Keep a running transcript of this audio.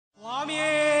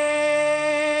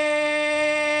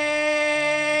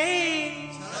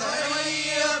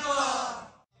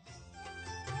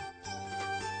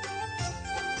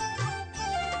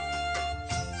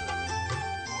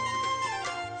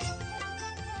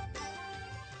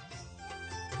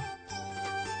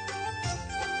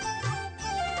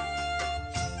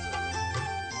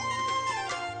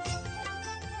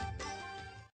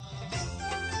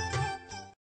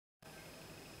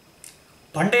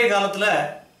பண்டைய காலத்தில்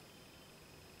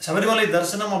சபரிமலை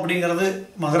தரிசனம் அப்படிங்கிறது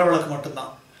மகர விளக்கு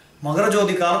மட்டும்தான். மகர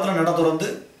ஜோதி காலத்தில் நட திறந்து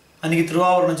அன்றைக்கி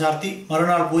திருவாவரணம் சார்த்தி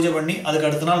மறுநாள் பூஜை பண்ணி அதுக்கு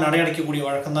அடுத்த நாள் நடை அடைக்கக்கூடிய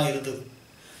வழக்கம் தான் இருந்தது.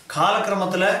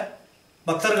 காலக்கிரமத்தில்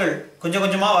பக்தர்கள் கொஞ்சம்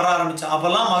கொஞ்சமாக வர ஆரம்பித்தா.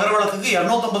 அப்போல்லாம் மகர விளக்குக்கு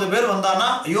 250 பேர் வந்தான்னா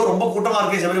ஐயோ ரொம்ப கூட்டமாக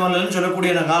இருக்கே சபரிமலைன்னு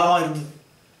சொல்லக்கூடிய காலமாக இருந்தது.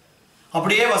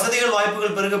 அப்படியே வசதிகள்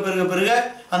வாய்ப்புகள் பெருக பெருக பெருக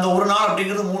அந்த ஒரு நாள்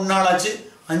அப்படிங்கிறது 3 நாள் ஆச்சு,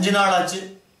 5 நாள் ஆச்சு.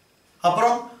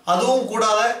 அப்புறம் அதுவும்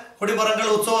கூடாத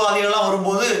கொடிமரங்கள் உற்சவ ஆதிகள்லாம்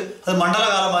வரும்போது அது மண்டல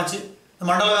காலமாச்சு. இந்த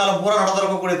மண்டல காலம் பூரா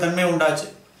நடந்திருக்கக்கூடிய தன்மை உண்டாச்சு.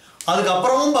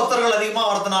 அதுக்கப்புறமும் பக்தர்கள் அதிகமாக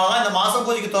வரதுனால தான் இந்த மாச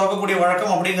பூஜைக்கு திறக்கக்கூடிய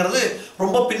வழக்கம் அப்படிங்கிறது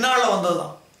ரொம்ப பின்னால் வந்தது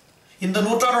தான். இந்த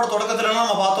நூற்றாண்டோட தொடக்கத்துலலாம்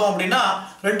நம்ம பார்த்தோம் அப்படின்னா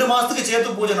 2 மாதத்துக்கு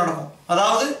சேர்த்து பூஜை நடக்கும்.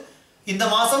 அதாவது இந்த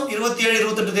மாதம் 27,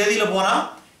 28 தேதியில் போனால்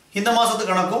இந்த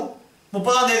மாதத்துக்கு கணக்கும்,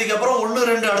 30ஆம் தேதிக்கு அப்புறம் 1,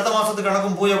 2 அடுத்த மாதத்துக்கு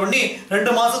கணக்கும் பூஜை பண்ணி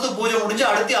 2 மாதத்துக்கு பூஜை முடிஞ்சு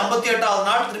அடுத்து 58ஆவது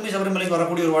நாள் திரும்பி சபரிமலைக்கு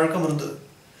வரக்கூடிய ஒரு வழக்கம் இருந்தது.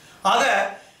 ஆக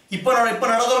இப்போ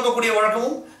நடந்திருக்கக்கூடிய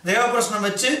வழக்கமும் தேவபிரசனம்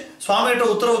வச்சு சுவாமிகிட்ட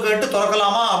உத்தரவு கேட்டு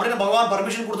திறக்கலாமா அப்படின்னு பகவான்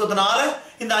பர்மிஷன் கொடுத்ததுனால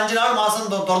இந்த 5 நாள் மாதம்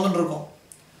திறந்துட்டு இருக்கோம்.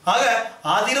 ஆக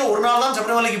ஆதியில் ஒரு நாள் தான்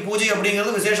சபரிமலைக்கு பூஜை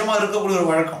அப்படிங்கிறது விசேஷமாக இருக்கக்கூடிய ஒரு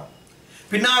வழக்கம்.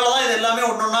 பின்னால் தான் இது எல்லாமே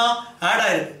ஒன்றொன்னா ஆட்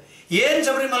ஆயிருக்கு. ஏன்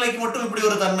சபரிமலைக்கு மட்டும் இப்படி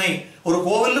ஒரு தன்மை? ஒரு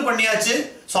கோவில் பண்ணியாச்சு,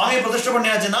 சுவாமியை பிரதிஷ்டை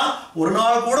பண்ணியாச்சுன்னா ஒரு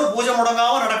நாள் கூட பூஜை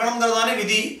முடங்காமல் நடக்கணுங்கிறதானே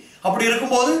விதி. அப்படி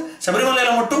இருக்கும்போது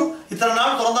சபரிமலையில் மட்டும் இத்தனை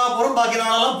நாள் திறந்தா போகிறோம், பாக்கி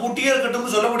நாளெல்லாம் பூட்டியே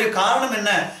இருக்கட்டும் சொல்லக்கூடிய காரணம்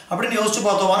என்ன அப்படின்னு யோசிச்சு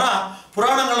பார்த்தோம்னா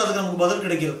புராணங்கள் அதுக்கு நமக்கு பதில்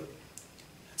கிடைக்கிறது.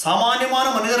 சாமானியமான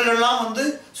மனிதர்கள்லாம்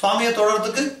சுவாமியை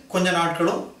தொடர்றதுக்கு கொஞ்ச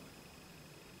நாட்களும்,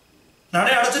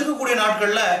 நடை அடைச்சிருக்கக்கூடிய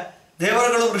நாட்களில்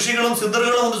தேவர்களும் ரிஷிகளும்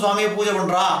சித்தர்களும் சுவாமியை பூஜை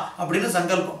பண்ணுறா அப்படின்னு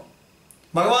சங்கல்பம்.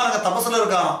 பகவான் அங்கே தபஸில்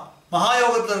இருக்காராம்,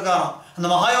 மகாயோகத்தில் இருக்காராம். அந்த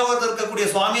மகாயோகத்தில் இருக்கக்கூடிய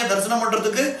சுவாமியை தரிசனம்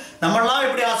பண்ணுறதுக்கு நம்மளாம்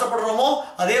எப்படி ஆசைப்படுறோமோ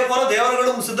அதே போல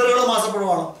தேவர்களும் சித்தர்களும்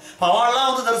ஆசைப்படுவாங்க.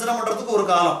 அவள்லாம் தரிசனம் பண்ணுறதுக்கு ஒரு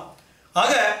காலம்.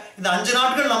 ஆக இந்த 5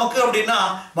 நாட்கள் நமக்கு அப்படின்னா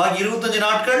பாக்கி 25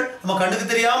 நாட்கள் நம்ம கண்ணுக்கு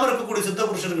தெரியாமல் இருக்கக்கூடிய சித்த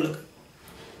புருஷர்களுக்கு.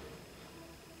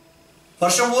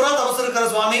 வருஷம் பூரா தபஸ் இருக்கிற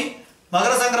சுவாமி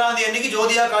மகர சங்கராந்தி அன்னைக்கு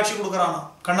ஜோதியா காட்சி கொடுக்குறானா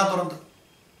கண்ணை திறந்து.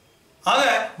 ஆக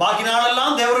பாக்கி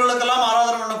நாளெல்லாம் தேவர்களுக்கெல்லாம்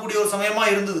ஆராதனை பண்ணக்கூடிய ஒரு சமயமா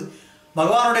இருந்தது.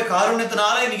 பகவானுடைய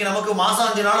காருண்யத்தினால இன்னைக்கு நமக்கு மாசம்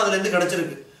 5 நாள் அதுல இருந்து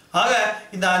கிடைச்சிருக்கு. ஆக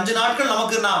இந்த 5 நாட்கள்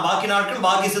நமக்கு பாக்கி நாட்கள்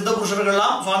பாக்கி சித்த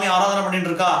புருஷர்கள்லாம் சுவாமி ஆராதனை பண்ணிட்டு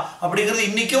இருக்கா அப்படிங்கிறது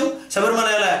இன்னைக்கும்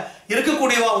சபரிமலையில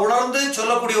இருக்கக்கூடியவா உணர்ந்து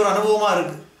சொல்லக்கூடிய ஒரு அனுபவமா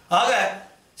இருக்கு. ஆக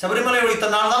சபரிமலை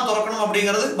இத்தனை நாள் தான் திறக்கணும்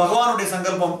அப்படிங்கிறது பகவானுடைய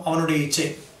சங்கல்பம், அவனுடைய இச்சை.